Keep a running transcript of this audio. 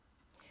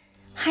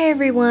Hi,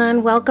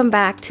 everyone. Welcome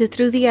back to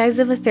Through the Eyes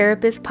of a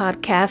Therapist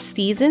podcast,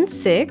 Season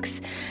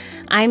 6.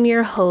 I'm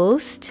your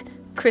host,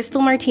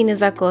 Crystal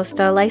Martinez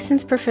Acosta,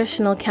 licensed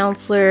professional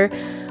counselor,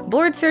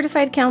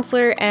 board-certified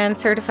counselor, and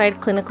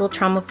certified clinical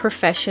trauma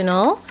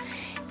professional.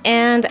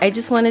 And I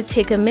just want to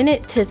take a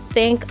minute to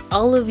thank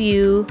all of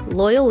you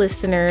loyal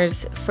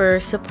listeners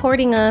for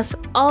supporting us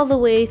all the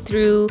way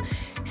through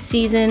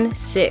Season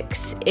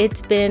 6.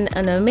 It's been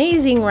an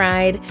amazing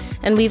ride,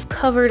 and we've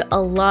covered a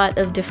lot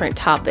of different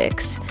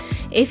topics.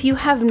 If you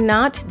have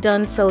not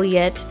done so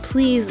yet,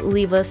 please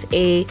leave us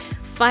a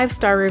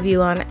 5-star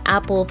review on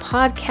Apple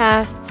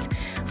Podcasts.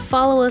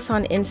 Follow us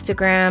on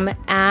Instagram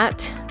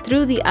at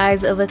Through the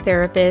Eyes of a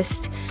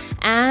Therapist.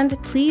 And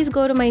please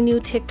go to my new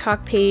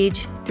TikTok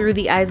page, Through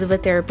the Eyes of a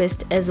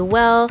Therapist, as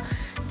well,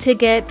 to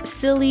get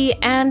silly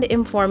and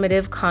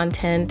informative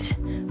content,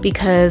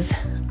 because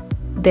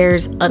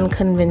there's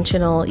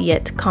unconventional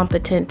yet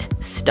competent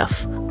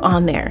stuff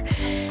on there.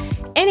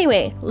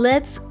 Anyway,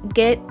 let's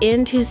get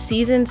into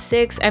Season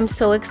 6. I'm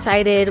so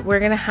excited. We're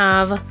going to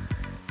have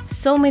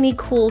so many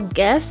cool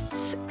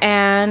guests,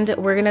 and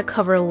we're going to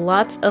cover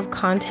lots of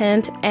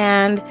content.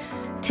 And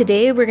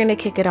today we're going to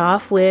kick it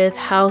off with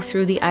how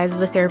Through the Eyes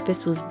of a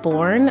Therapist was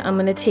born. I'm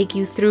going to take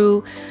you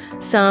through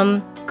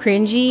some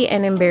cringy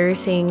and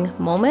embarrassing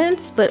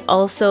moments, but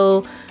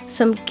also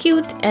some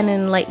cute and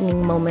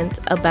enlightening moments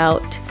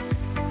about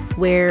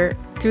where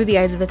Through the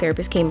Eyes of a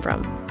Therapist came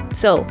from.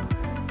 So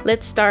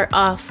let's start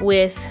off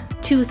with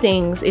two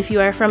things. If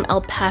you are from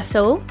El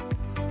Paso,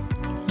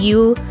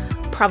 you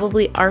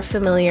probably are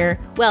familiar.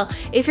 Well,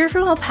 if you're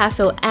from El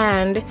Paso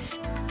and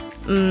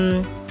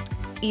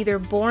either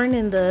born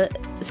in the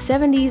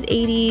 70s,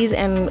 80s,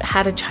 and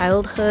had a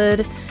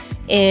childhood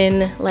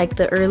in like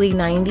the early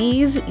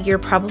 90s, you're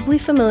probably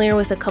familiar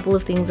with a couple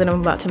of things that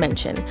I'm about to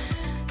mention.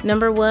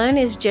 Number one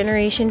is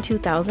Generation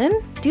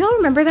 2000. Do y'all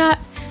remember that?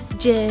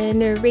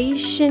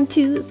 Generation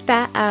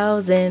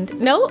 2000.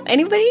 No?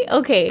 Anybody?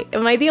 Okay.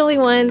 Am I the only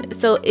one?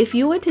 So if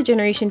you went to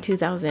Generation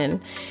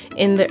 2000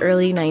 in the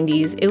early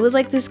 90s, it was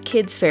like this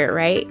kids fair,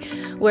 right?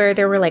 Where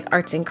there were like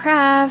arts and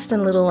crafts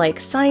and little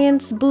like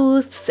science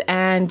booths,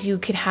 and you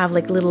could have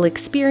like little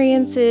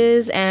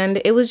experiences.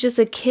 And it was just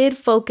a kid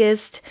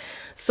focused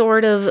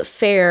sort of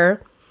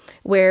fair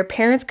where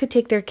parents could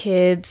take their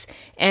kids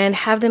and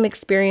have them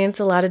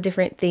experience a lot of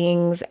different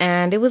things.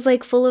 And it was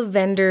like full of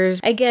vendors,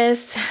 I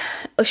guess,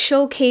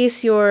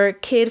 showcase your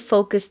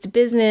kid-focused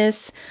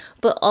business,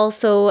 but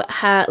also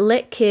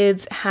let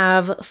kids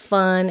have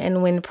fun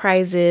and win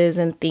prizes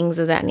and things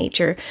of that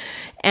nature.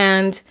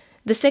 And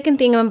the second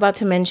thing I'm about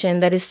to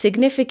mention that is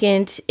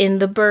significant in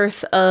the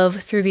birth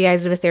of Through the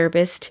Eyes of a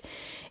Therapist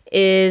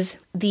is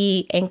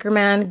the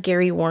anchorman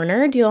Gary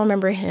Warner. Do you all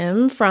remember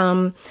him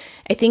from,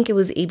 I think it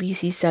was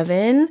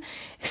ABC7?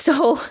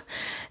 So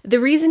the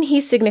reason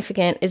he's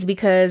significant is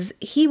because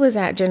he was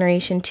at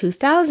Generation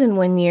 2000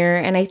 one year,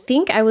 and I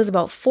think I was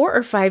about 4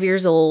 or 5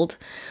 years old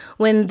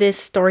when this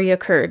story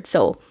occurred.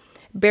 So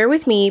bear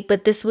with me,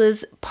 but this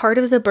was part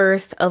of the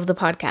birth of the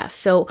podcast.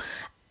 So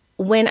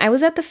when I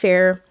was at the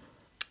fair,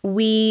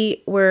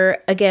 we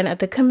were, again, at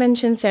the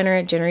convention center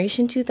at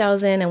Generation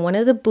 2000, and one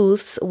of the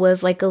booths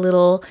was like a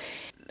little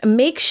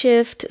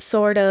makeshift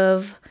sort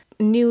of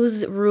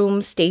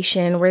newsroom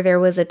station where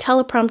there was a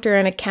teleprompter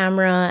and a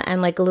camera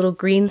and like a little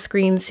green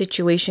screen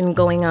situation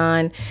going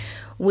on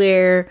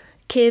where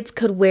kids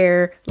could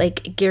wear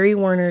like Gary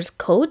Warner's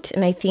coat.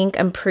 And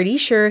I'm pretty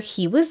sure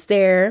he was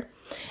there.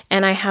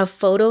 And I have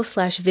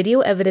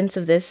photo/video evidence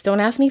of this. Don't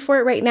ask me for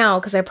it right now,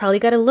 because I probably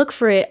got to look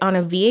for it on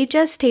a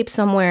VHS tape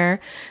somewhere.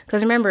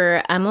 Because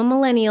remember, I'm a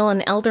millennial,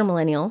 an elder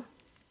millennial,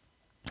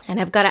 and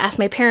I've got to ask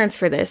my parents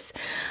for this.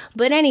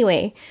 But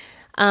anyway,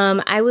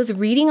 I was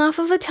reading off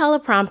of a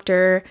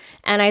teleprompter,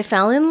 and I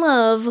fell in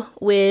love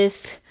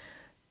with,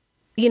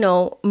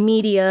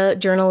 media,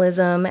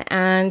 journalism,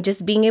 and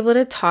just being able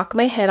to talk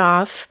my head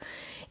off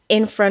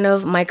in front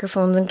of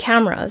microphones and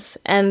cameras.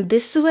 And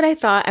this is what I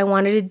thought I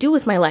wanted to do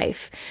with my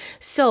life.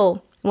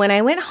 So when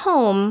I went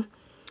home,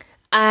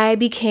 I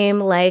became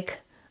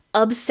like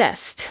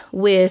obsessed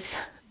with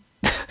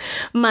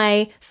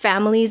my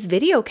family's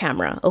video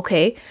camera.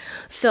 Okay.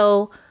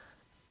 So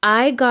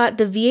I got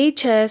the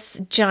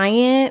VHS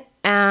giant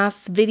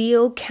ass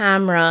video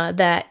camera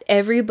that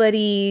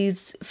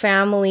everybody's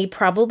family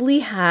probably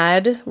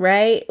had,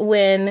 right?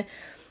 When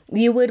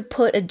you would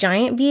put a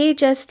giant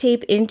VHS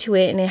tape into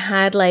it, and it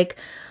had like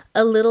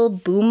a little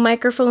boom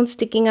microphone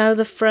sticking out of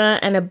the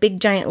front and a big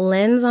giant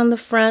lens on the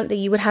front that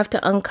you would have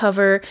to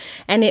uncover.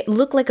 And it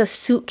looked like a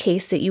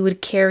suitcase that you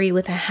would carry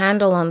with a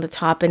handle on the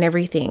top and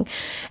everything.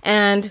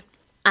 And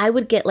I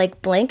would get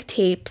like blank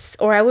tapes,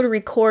 or I would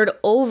record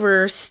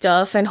over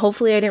stuff, and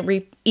hopefully I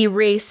didn't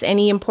erase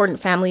any important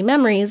family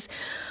memories.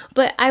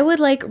 But I would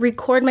like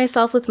record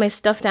myself with my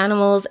stuffed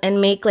animals and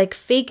make like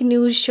fake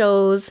news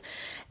shows.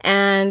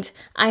 And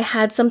I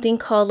had something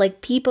called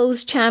like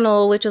Peepo's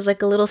Channel, which was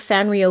like a little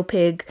Sanrio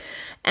pig.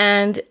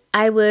 And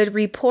I would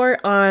report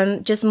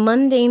on just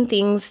mundane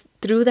things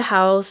through the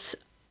house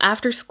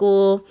after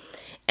school.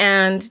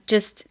 And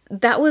just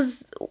that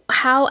was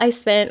how I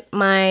spent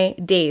my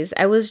days.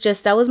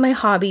 That was my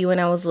hobby when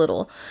I was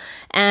little.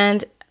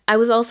 And I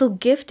was also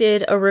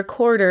gifted a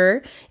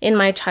recorder in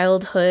my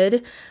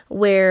childhood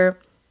where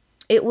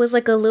it was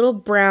like a little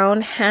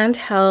brown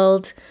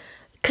handheld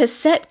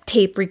cassette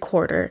tape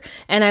recorder.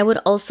 And I would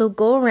also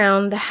go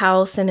around the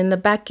house and in the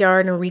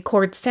backyard and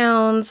record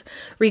sounds,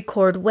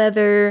 record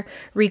weather,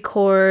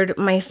 record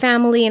my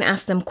family and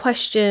ask them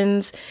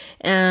questions,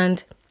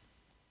 and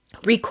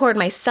record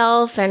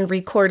myself and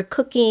record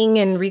cooking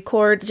and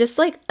record just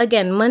like,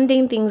 again,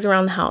 mundane things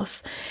around the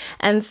house.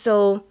 And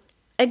so,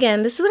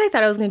 again, this is what I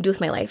thought I was going to do with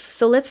my life.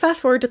 So let's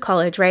fast forward to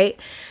college, right?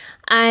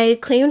 I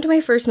claimed my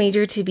first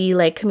major to be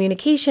like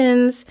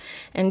communications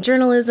and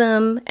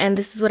journalism, and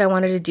this is what I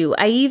wanted to do.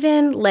 I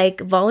even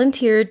like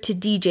volunteered to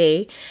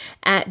DJ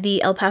at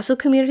the El Paso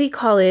Community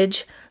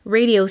College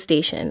radio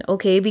station,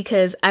 okay?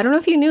 Because I don't know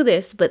if you knew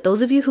this, but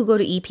those of you who go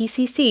to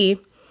EPCC,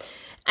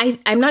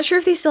 I'm not sure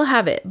if they still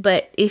have it,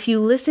 but if you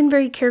listen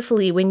very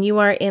carefully when you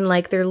are in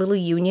like their little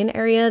union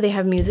area, they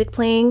have music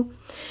playing.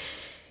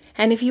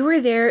 And if you were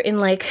there in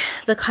like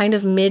the kind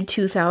of mid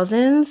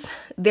 2000s,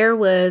 there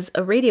was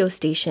a radio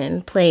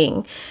station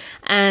playing.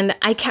 And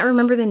I can't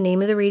remember the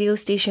name of the radio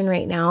station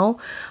right now,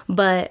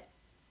 but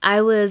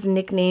I was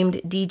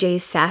nicknamed DJ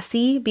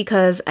Sassy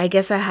because I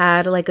guess I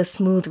had like a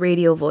smooth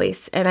radio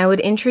voice. And I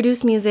would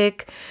introduce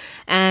music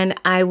and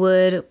I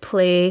would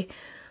play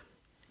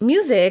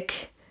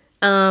music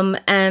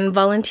and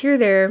volunteer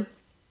there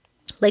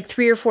like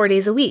 3 or 4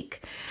 days a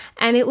week.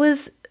 And it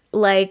was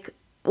like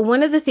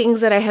one of the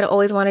things that I had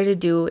always wanted to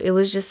do. It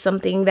was just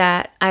something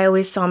that I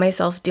always saw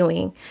myself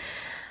doing.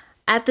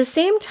 At the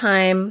same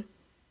time,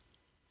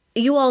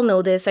 you all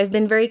know this. I've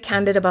been very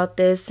candid about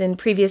this in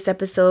previous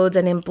episodes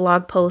and in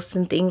blog posts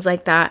and things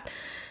like that.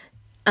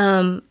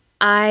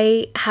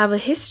 I have a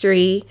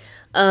history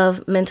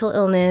of mental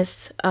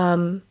illness,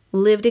 personal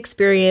lived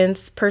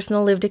experience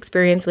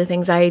with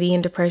anxiety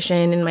and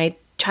depression in my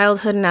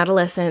childhood and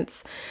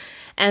adolescence.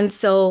 And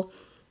so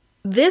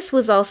this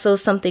was also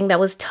something that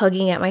was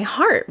tugging at my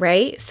heart,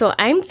 right? So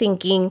I'm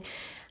thinking,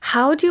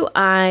 how do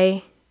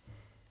I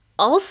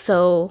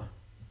also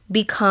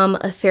become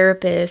a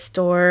therapist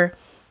or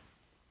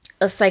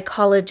a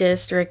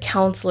psychologist or a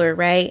counselor,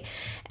 right?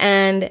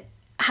 And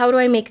how do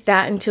I make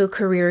that into a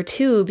career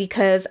too?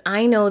 Because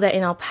I know that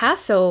in El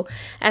Paso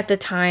at the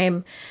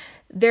time,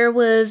 there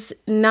was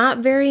not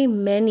very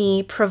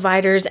many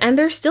providers, and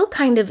there still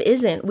kind of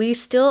isn't. We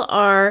still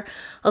are,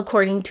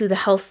 according to the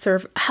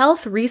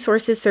Health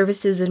Resources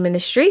Services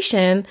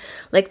Administration,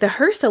 like the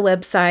HRSA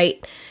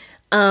website,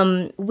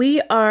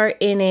 we are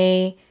in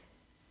a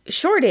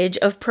shortage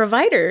of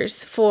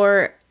providers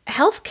for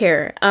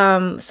healthcare,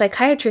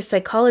 psychiatrists,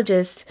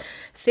 psychologists,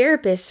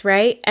 therapists,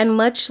 right? And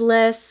much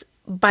less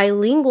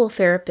bilingual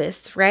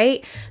therapists,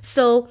 right?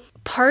 So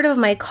part of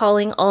my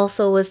calling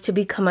also was to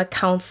become a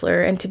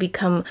counselor and to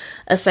become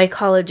a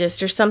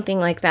psychologist or something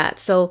like that.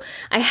 So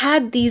I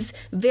had these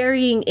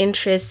varying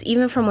interests.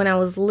 Even from when I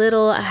was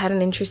little, I had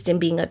an interest in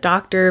being a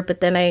doctor,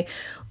 but then I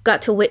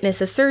got to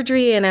witness a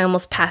surgery and I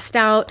almost passed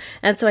out.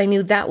 And so I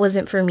knew that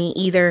wasn't for me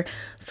either.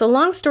 So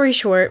long story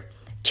short,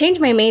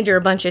 changed my major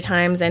a bunch of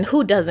times, and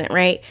who doesn't,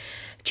 right?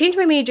 Changed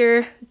my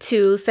major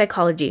to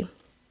psychology.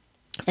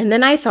 And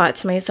then I thought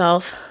to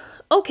myself,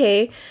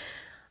 okay,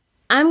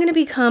 I'm going to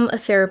become a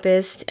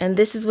therapist, and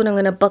this is what I'm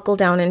going to buckle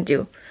down and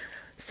do.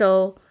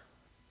 So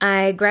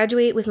I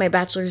graduate with my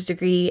bachelor's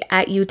degree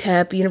at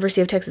UTEP,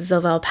 University of Texas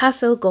of El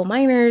Paso, Go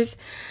Miners,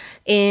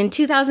 in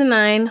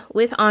 2009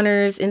 with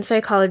honors in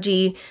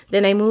psychology.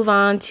 Then I move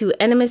on to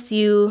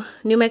NMSU,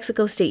 New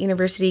Mexico State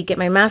University, get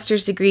my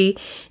master's degree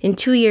in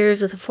 2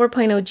 years with a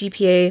 4.0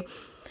 GPA,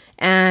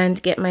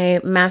 and get my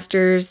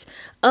master's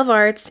of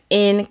arts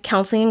in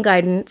counseling and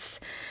guidance.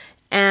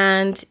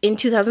 And in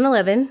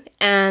 2011,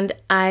 and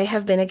I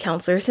have been a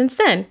counselor since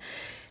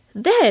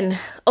then.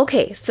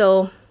 Okay,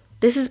 so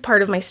this is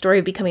part of my story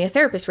of becoming a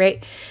therapist,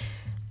 right?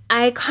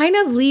 I kind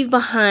of leave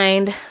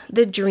behind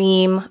the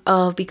dream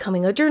of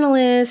becoming a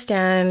journalist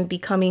and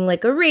becoming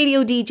like a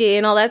radio DJ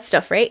and all that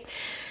stuff, right?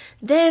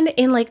 Then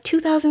in like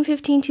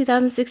 2015,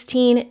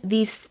 2016,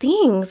 these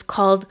things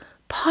called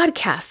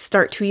podcasts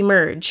start to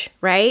emerge,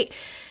 right?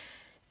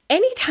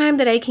 Anytime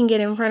that I can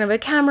get in front of a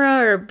camera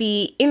or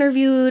be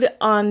interviewed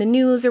on the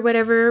news or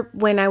whatever,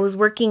 when I was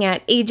working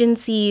at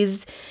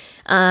agencies,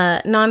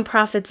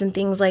 nonprofits and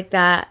things like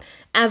that,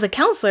 as a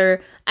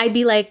counselor, I'd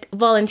be like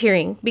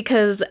volunteering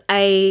because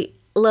I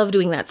love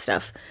doing that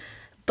stuff.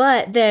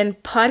 But then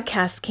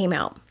podcasts came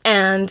out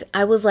and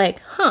I was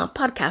like,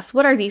 podcasts,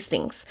 what are these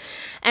things?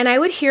 And I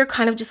would hear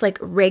kind of just like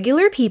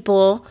regular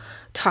people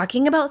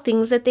talking about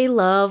things that they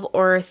love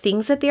or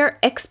things that they are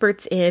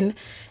experts in.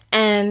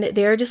 And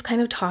they're just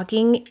kind of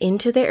talking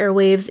into the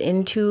airwaves,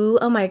 into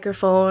a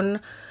microphone.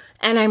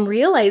 And I'm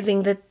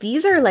realizing that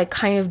these are like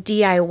kind of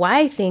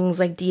DIY things,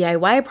 like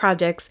DIY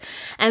projects.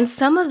 And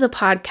some of the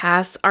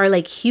podcasts are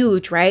like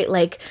huge, right?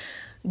 Like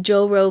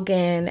Joe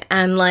Rogan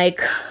and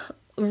like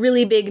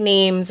really big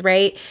names,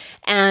 right?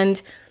 And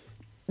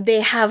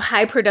they have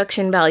high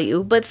production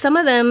value, but some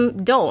of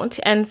them don't.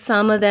 And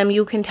some of them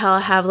you can tell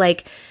have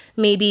like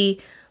maybe,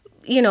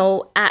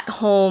 at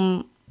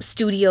home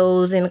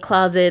studios and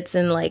closets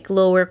and like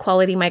lower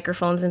quality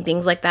microphones and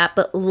things like that,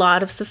 but a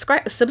lot of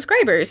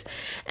subscribers.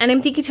 And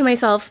I'm thinking to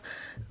myself,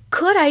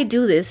 could I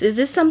do this? Is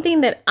this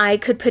something that I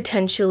could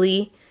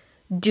potentially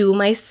do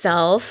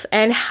myself?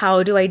 And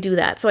how do I do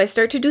that? So I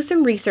start to do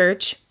some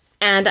research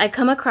and I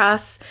come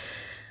across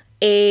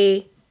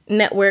a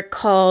network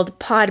called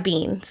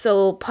Podbean.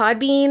 So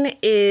Podbean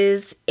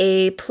is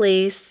a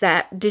place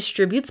that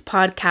distributes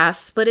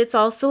podcasts, but it's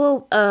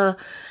also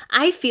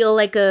I feel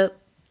like a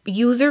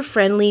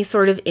user-friendly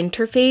sort of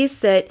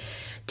interface that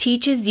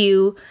teaches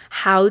you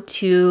how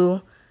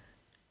to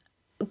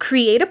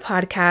create a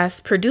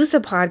podcast, produce a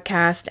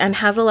podcast, and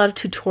has a lot of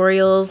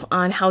tutorials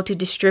on how to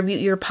distribute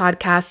your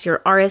podcast, your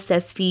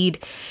RSS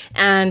feed,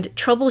 and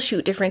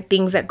troubleshoot different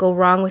things that go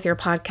wrong with your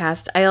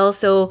podcast. I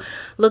also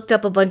looked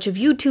up a bunch of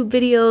YouTube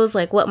videos,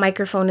 like what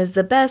microphone is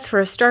the best for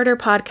a starter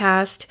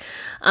podcast,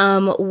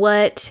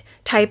 what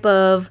type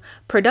of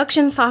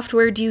production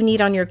software do you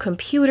need on your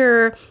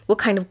computer, what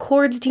kind of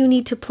cords do you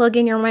need to plug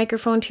in your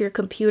microphone to your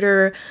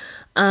computer,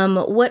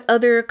 what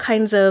other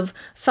kinds of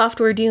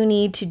software do you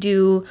need to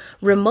do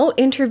remote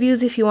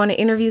interviews if you want to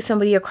interview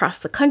somebody across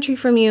the country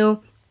from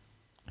you,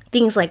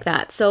 things like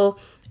that. So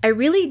I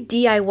really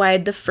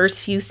DIY'd the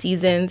first few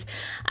seasons.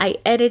 I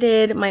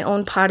edited my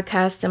own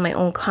podcast and my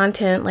own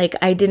content. Like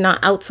I did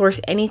not outsource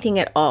anything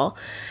at all.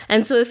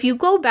 And so if you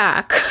go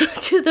back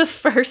to the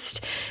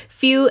first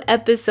few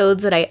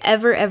episodes that I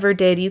ever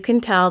did, you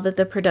can tell that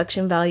the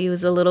production value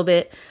is a little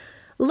bit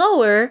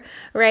lower,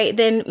 right,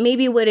 than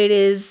maybe what it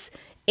is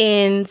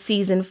in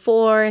season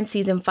 4 and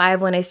season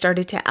 5 when I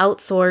started to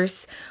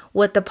outsource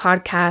what the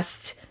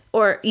podcast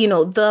or,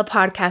 the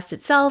podcast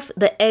itself,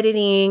 the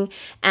editing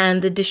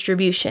and the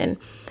distribution.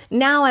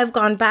 Now I've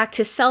gone back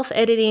to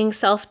self-editing,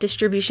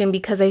 self-distribution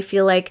because I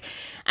feel like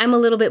I'm a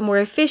little bit more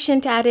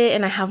efficient at it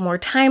and I have more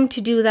time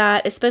to do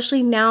that,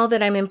 especially now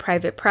that I'm in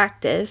private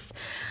practice.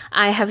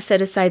 I have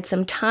set aside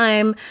some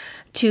time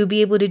to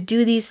be able to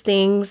do these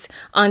things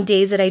on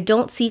days that I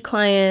don't see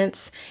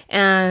clients,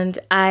 and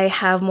I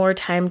have more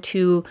time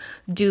to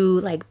do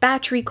like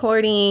batch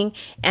recording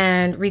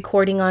and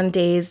recording on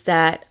days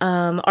that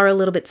are a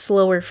little bit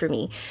slower for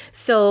me.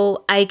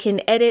 So I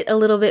can edit a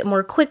little bit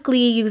more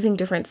quickly using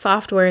different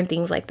software and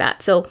things like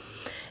that. So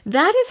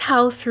that is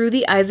how Through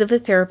the Eyes of a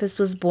Therapist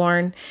was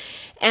born.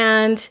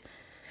 And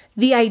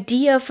the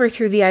idea for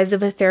Through the Eyes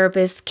of a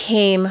Therapist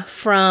came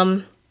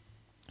from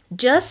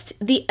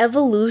just the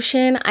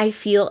evolution, I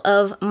feel,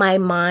 of my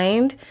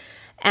mind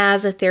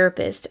as a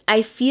therapist.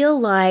 I feel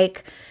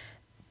like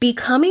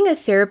becoming a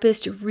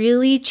therapist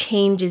really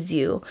changes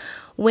you.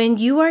 When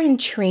you are in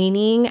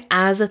training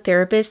as a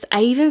therapist,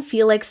 I even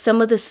feel like some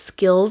of the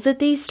skills that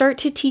they start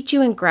to teach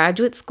you in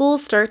graduate school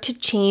start to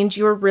change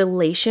your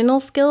relational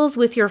skills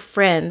with your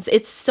friends.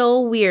 It's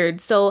so weird.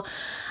 So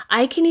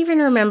I can even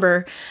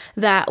remember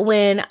that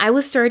when I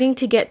was starting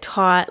to get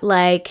taught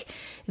like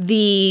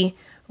the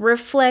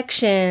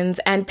reflections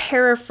and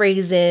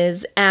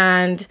paraphrases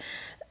and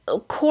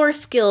core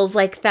skills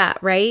like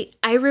that, right?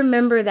 I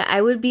remember that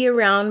I would be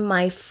around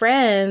my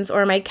friends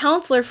or my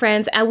counselor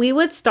friends and we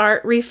would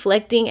start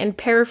reflecting and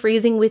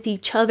paraphrasing with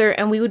each other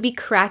and we would be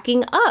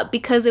cracking up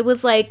because it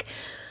was like,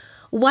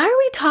 why are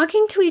we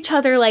talking to each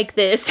other like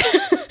this?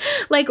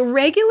 Like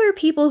regular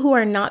people who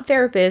are not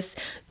therapists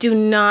do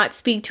not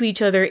speak to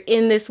each other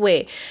in this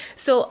way.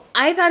 So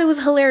I thought it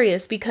was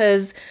hilarious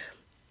because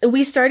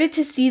we started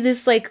to see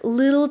this like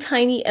little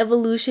tiny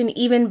evolution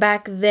even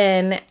back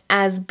then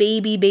as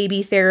baby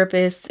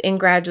therapists in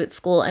graduate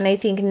school. And I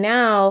think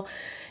now,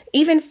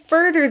 even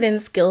further than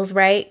skills,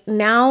 right?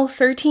 Now,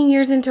 13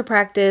 years into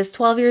practice,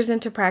 12 years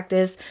into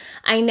practice,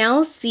 I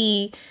now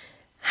see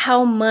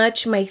how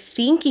much my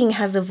thinking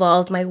has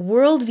evolved, my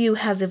worldview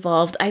has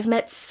evolved. I've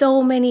met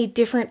so many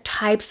different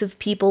types of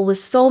people with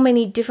so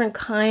many different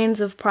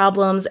kinds of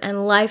problems and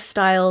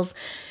lifestyles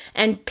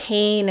and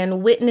pain,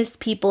 and witnessed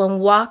people and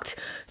walked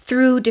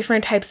through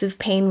different types of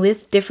pain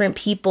with different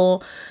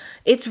people.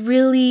 It's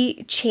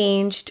really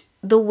changed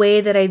the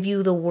way that I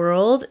view the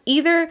world,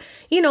 either,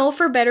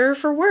 for better or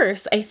for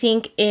worse. I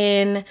think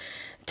in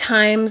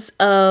times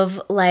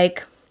of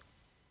like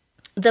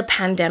the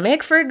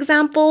pandemic, for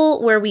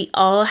example, where we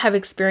all have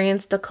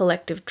experienced a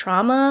collective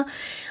trauma,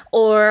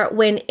 or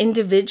when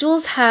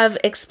individuals have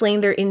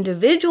explained their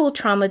individual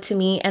trauma to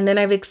me, and then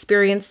I've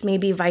experienced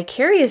maybe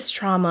vicarious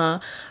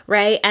trauma,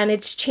 right? And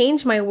it's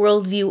changed my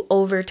worldview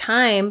over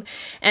time,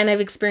 and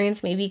I've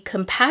experienced maybe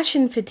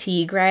compassion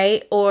fatigue,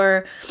 right?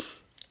 Or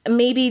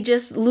maybe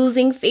just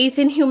losing faith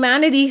in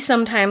humanity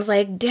sometimes,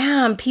 like,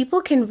 damn,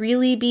 people can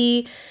really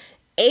be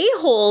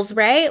a-holes,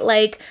 right?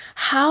 Like,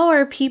 how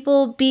are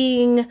people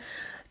being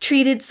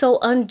treated so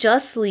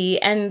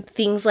unjustly and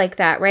things like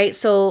that, right?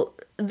 So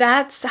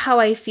that's how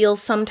I feel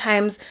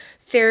sometimes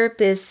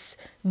therapists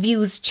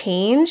views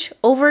change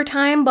over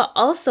time, but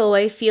also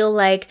I feel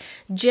like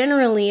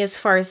generally as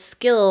far as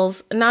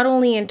skills, not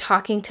only in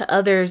talking to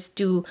others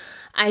do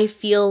I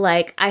feel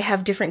like I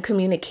have different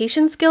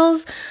communication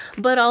skills,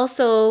 but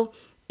also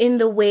in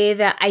the way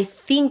that I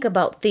think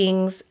about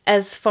things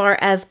as far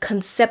as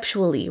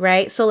conceptually,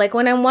 right? So like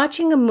when I'm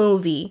watching a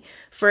movie,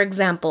 for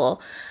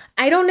example,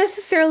 I don't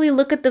necessarily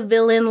look at the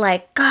villain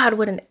like, God,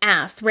 what an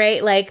ass,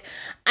 right? Like,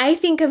 I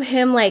think of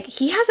him like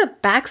he has a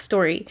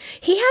backstory.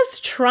 He has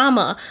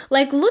trauma.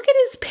 Like, look at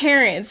his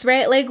parents,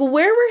 right? Like,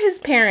 where were his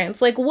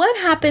parents? Like, what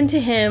happened to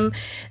him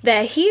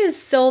that he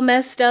is so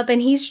messed up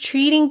and he's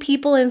treating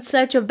people in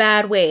such a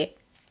bad way?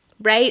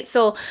 Right?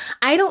 So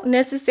I don't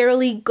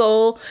necessarily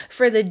go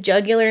for the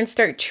jugular and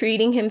start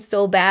treating him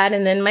so bad.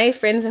 And then my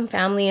friends and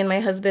family and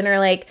my husband are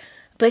like,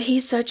 but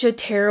he's such a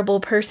terrible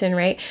person,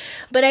 right?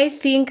 But I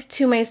think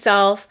to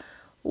myself,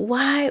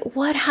 why?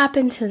 What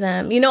happened to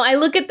them? You know, I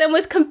look at them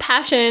with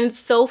compassion and it's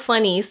so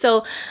funny.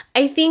 So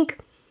I think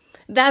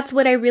that's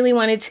what I really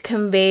wanted to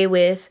convey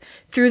with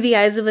Through the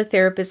Eyes of a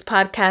Therapist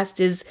podcast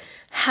is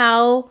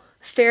how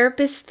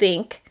therapists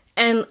think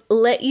and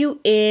let you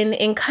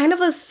in kind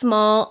of a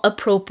small,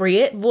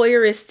 appropriate,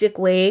 voyeuristic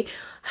way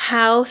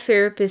how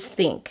therapists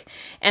think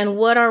and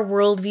what our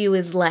worldview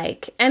is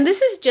like. And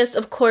this is just,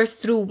 of course,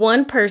 through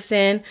one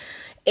person,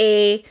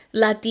 a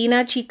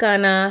Latina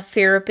Chicana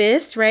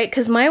therapist, right?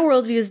 Because my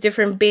worldview is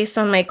different based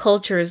on my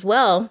culture as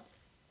well,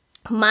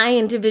 my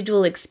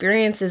individual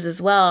experiences as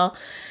well.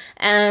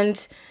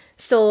 And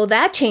so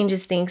that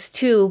changes things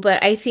too.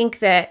 But I think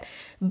that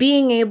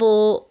being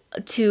able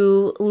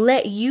to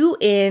let you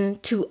in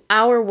to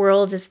our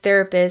world as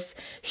therapists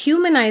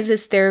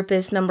humanizes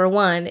therapists, number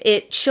one.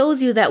 It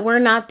shows you that we're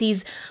not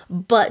these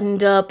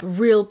buttoned up,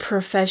 real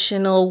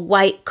professional,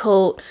 white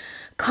coat,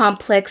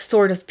 complex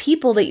sort of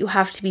people that you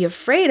have to be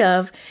afraid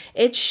of.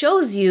 It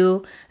shows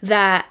you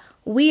that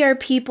we are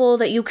people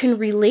that you can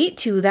relate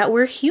to, that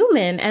we're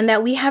human and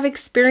that we have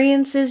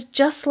experiences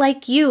just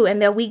like you,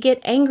 and that we get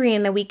angry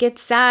and that we get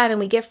sad and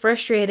we get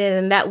frustrated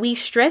and that we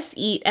stress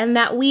eat and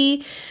that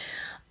we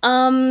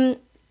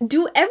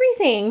do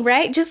everything,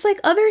 right? Just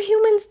like other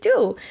humans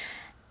do.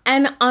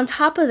 And on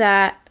top of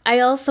that, I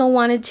also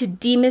wanted to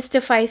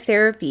demystify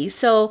therapy.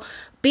 So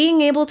being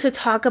able to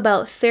talk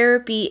about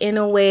therapy in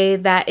a way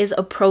that is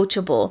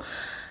approachable,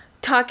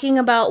 talking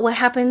about what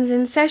happens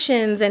in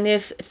sessions and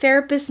if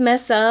therapists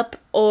mess up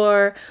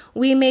or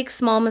we make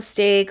small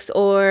mistakes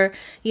or,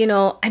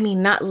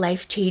 not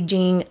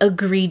life-changing,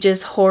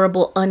 egregious,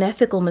 horrible,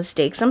 unethical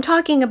mistakes. I'm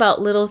talking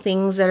about little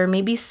things that are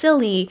maybe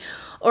silly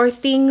or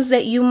things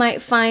that you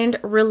might find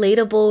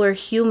relatable or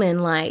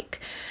human-like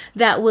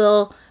that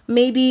will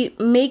maybe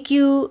make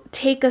you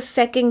take a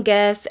second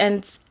guess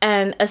and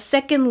a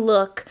second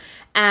look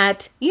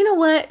at, you know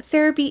what,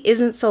 therapy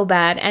isn't so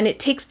bad. And it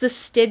takes the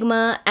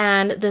stigma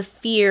and the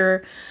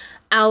fear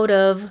out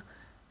of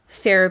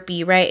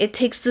therapy, right? It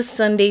takes the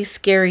Sunday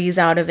scaries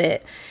out of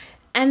it.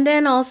 And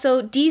then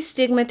also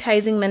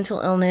destigmatizing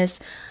mental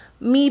illness,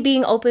 me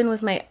being open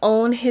with my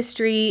own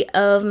history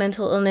of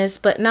mental illness,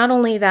 but not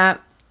only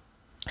that,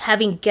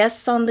 having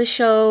guests on the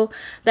show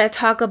that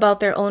talk about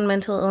their own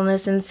mental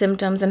illness and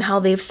symptoms and how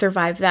they've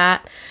survived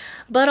that,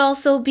 but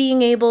also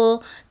being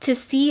able to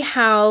see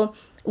how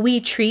we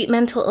treat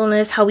mental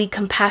illness, how we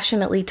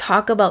compassionately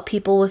talk about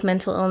people with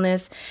mental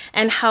illness,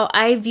 and how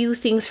I view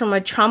things from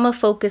a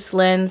trauma-focused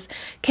lens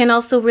can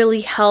also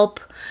really help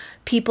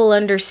people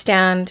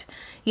understand,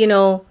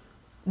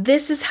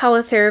 this is how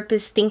a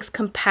therapist thinks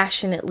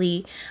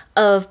compassionately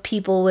of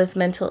people with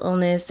mental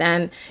illness.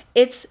 And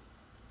it's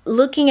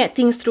looking at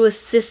things through a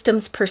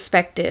systems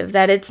perspective,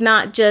 that it's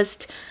not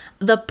just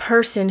the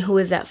person who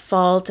is at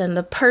fault and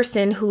the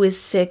person who is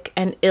sick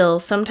and ill.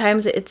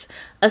 Sometimes it's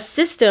a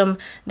system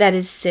that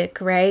is sick,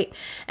 right?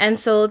 And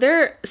so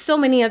there are so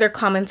many other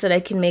comments that I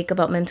can make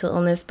about mental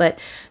illness, but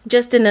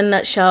just in a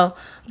nutshell,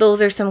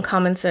 those are some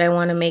comments that I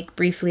want to make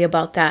briefly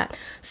about that.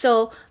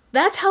 So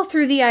that's how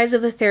Through the Eyes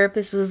of a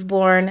Therapist was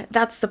born.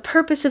 That's the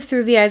purpose of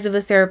Through the Eyes of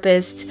a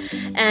Therapist.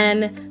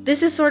 And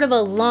this is sort of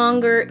a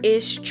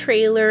longer-ish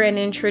trailer and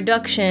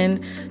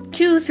introduction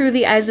to Through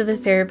the Eyes of a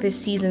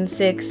Therapist Season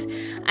 6.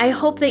 I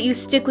hope that you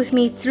stick with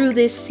me through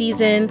this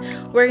season.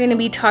 We're going to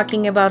be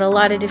talking about a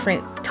lot of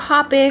different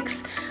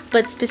topics,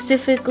 but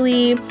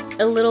specifically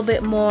a little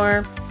bit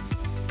more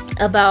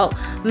about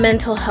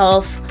mental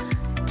health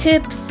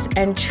tips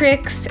and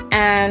tricks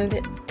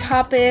and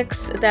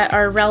topics that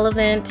are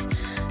relevant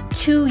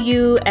to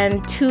you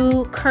and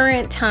to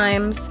current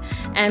times.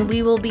 And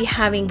we will be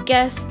having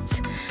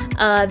guests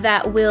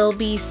that will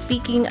be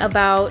speaking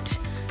about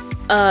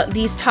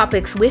these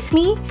topics with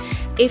me.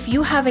 If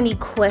you have any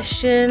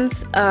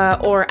questions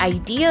or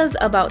ideas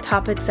about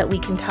topics that we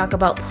can talk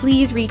about,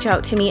 please reach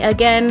out to me.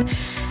 Again,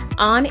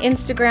 on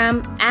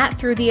Instagram at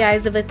Through the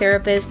Eyes of a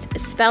Therapist.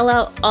 Spell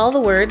out all the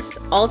words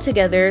all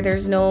together.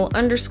 There's no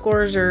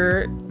underscores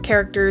or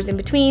characters in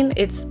between.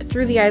 It's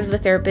Through the Eyes of a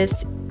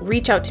Therapist.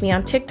 Reach out to me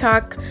on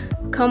TikTok.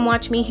 Come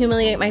watch me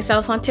humiliate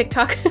myself on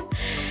TikTok.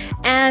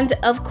 And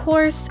of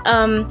course,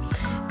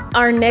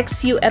 Our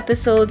next few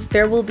episodes,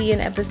 there will be an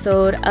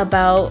episode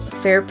about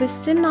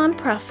therapists and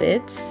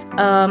nonprofits.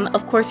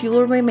 Of course, you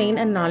will remain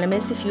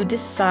anonymous if you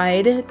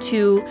decide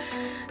to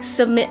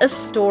submit a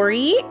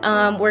story.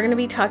 We're going to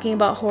be talking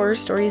about horror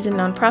stories in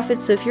nonprofits.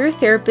 So if you're a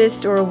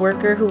therapist or a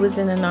worker who was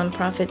in a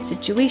nonprofit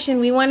situation,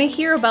 we want to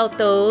hear about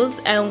those.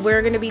 And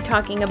we're going to be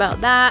talking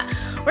about that.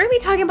 We're going to be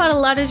talking about a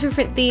lot of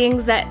different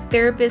things that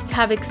therapists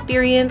have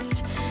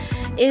experienced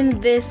in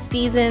this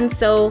season.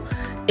 So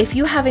if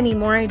you have any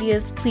more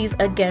ideas, please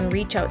again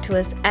reach out to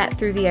us at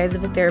Through the Eyes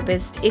of a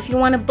Therapist. If you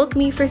want to book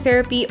me for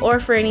therapy or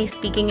for any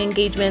speaking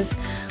engagements,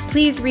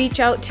 please reach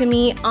out to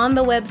me on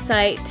the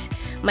website,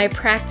 my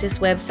practice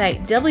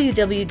website,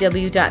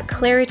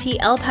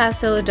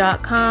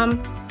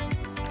 www.clarityelpaso.com.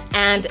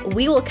 And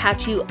we will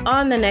catch you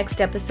on the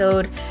next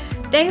episode.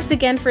 Thanks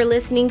again for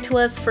listening to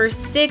us for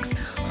 6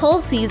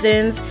 whole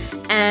seasons,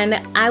 and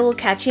I will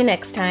catch you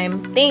next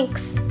time.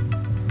 Thanks.